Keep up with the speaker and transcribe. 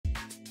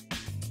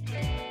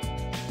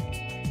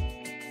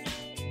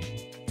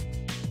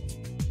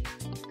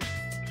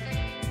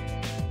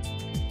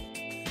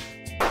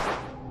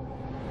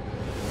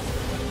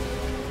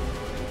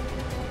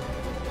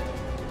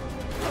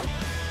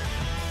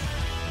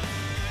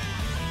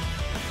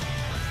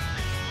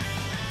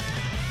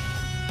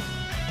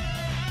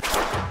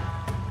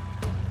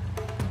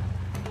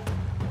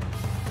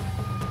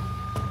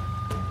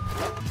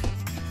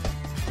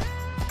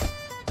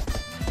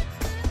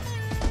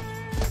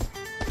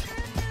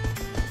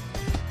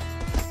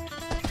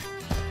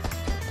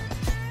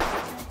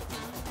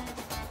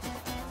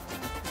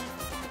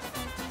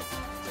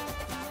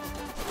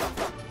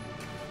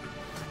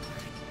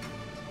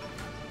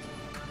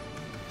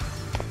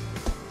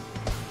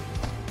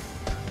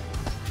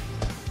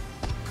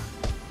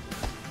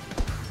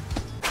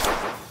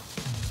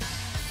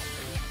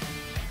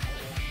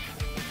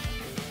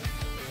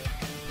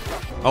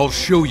I'll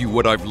show you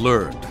what I've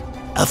learned.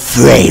 A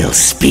frail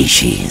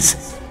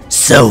species,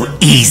 so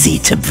easy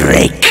to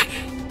break.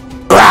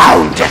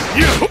 Round!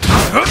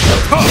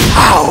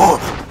 Ow!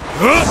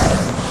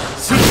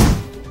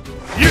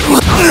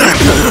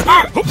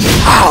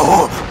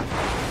 Ow!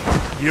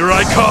 Here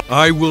I come!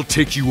 I will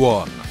take you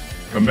on.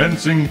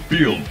 Commencing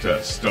field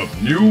test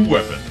of new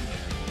weapon.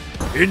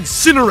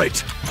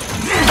 Incinerate!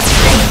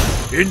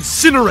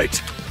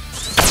 Incinerate!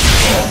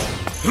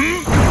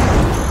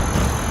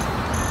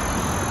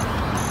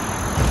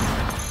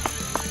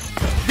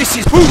 This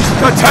is boost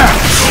attack!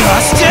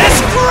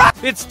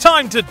 Justice! It's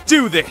time to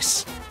do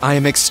this! I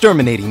am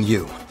exterminating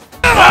you.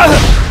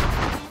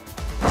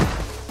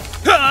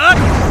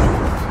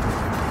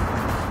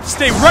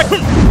 Stay right!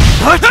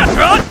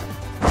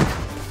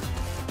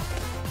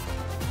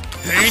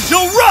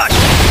 Angel Rush!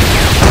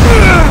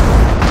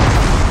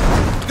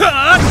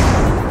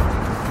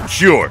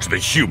 Cures the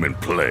human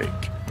plague.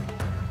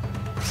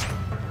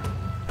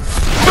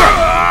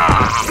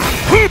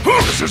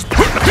 This is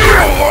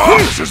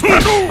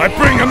I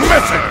bring a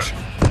message!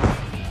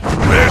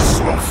 This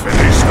will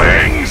finish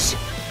things!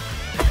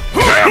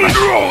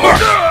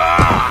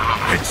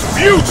 It's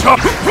futile!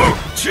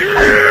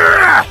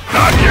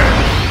 Not yet!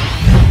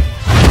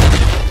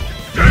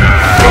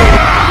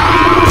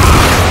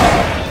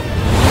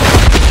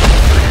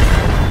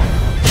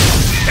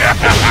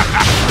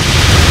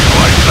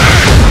 Like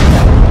that!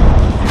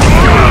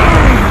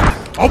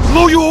 I'll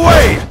blow you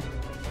away!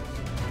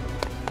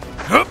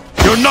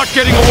 You're not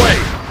getting away!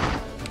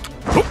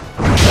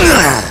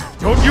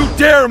 Don't you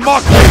dare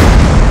mock me!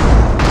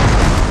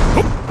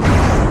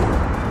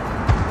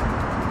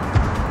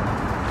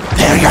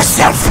 Prepare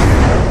yourself!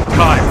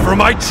 Time for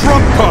my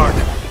trump card!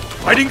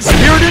 Fighting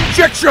Spirit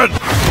Injection!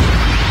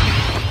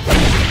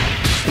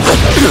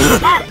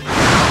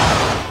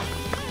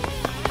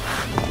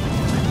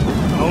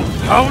 I'll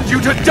pound you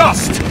to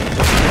dust!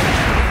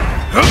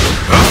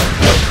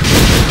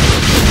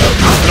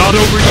 Not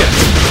over yet!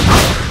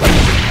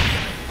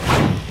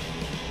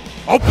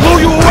 I'll blow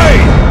you away!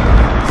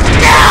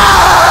 No!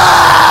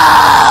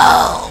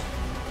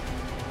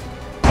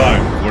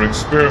 Time for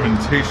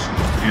experimentation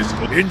is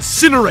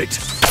Incinerate!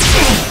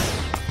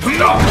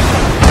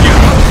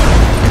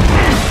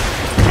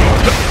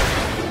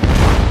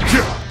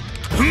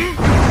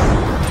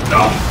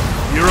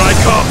 Here I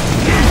come!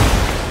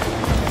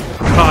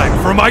 Time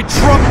for my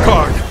trump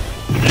card!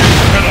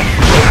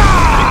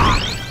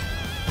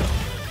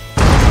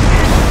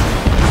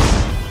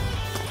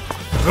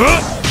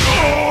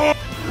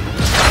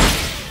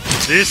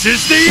 This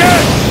is the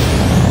end!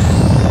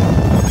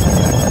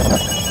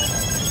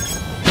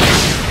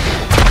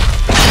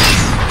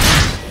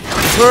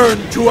 Turn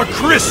to a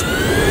crisp!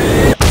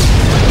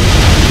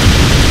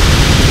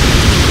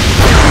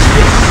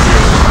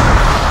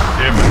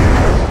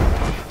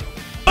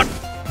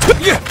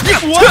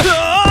 What?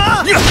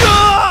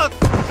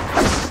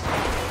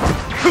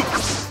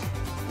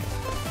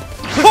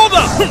 Hold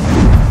up!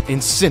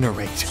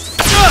 Incinerate.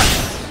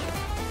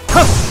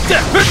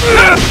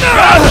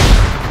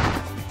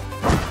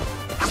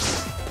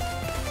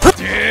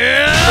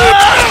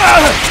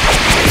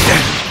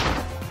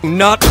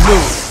 Not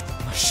move!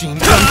 Machine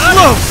gun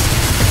close!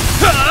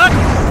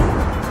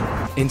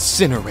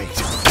 Incinerate.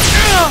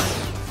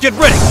 Get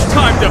ready!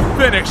 Time to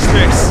finish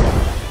this!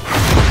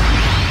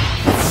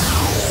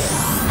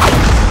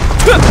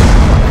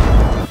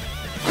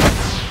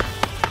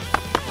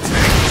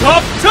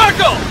 Top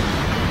tackle!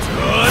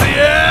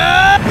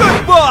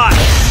 Goodbye!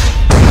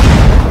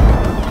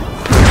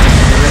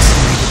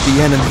 Underestimated the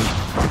enemy.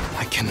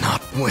 I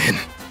cannot win.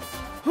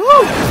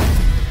 Whew!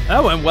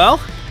 That went well.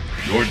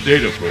 Your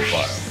data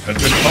profile has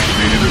been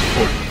updated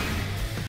accordingly.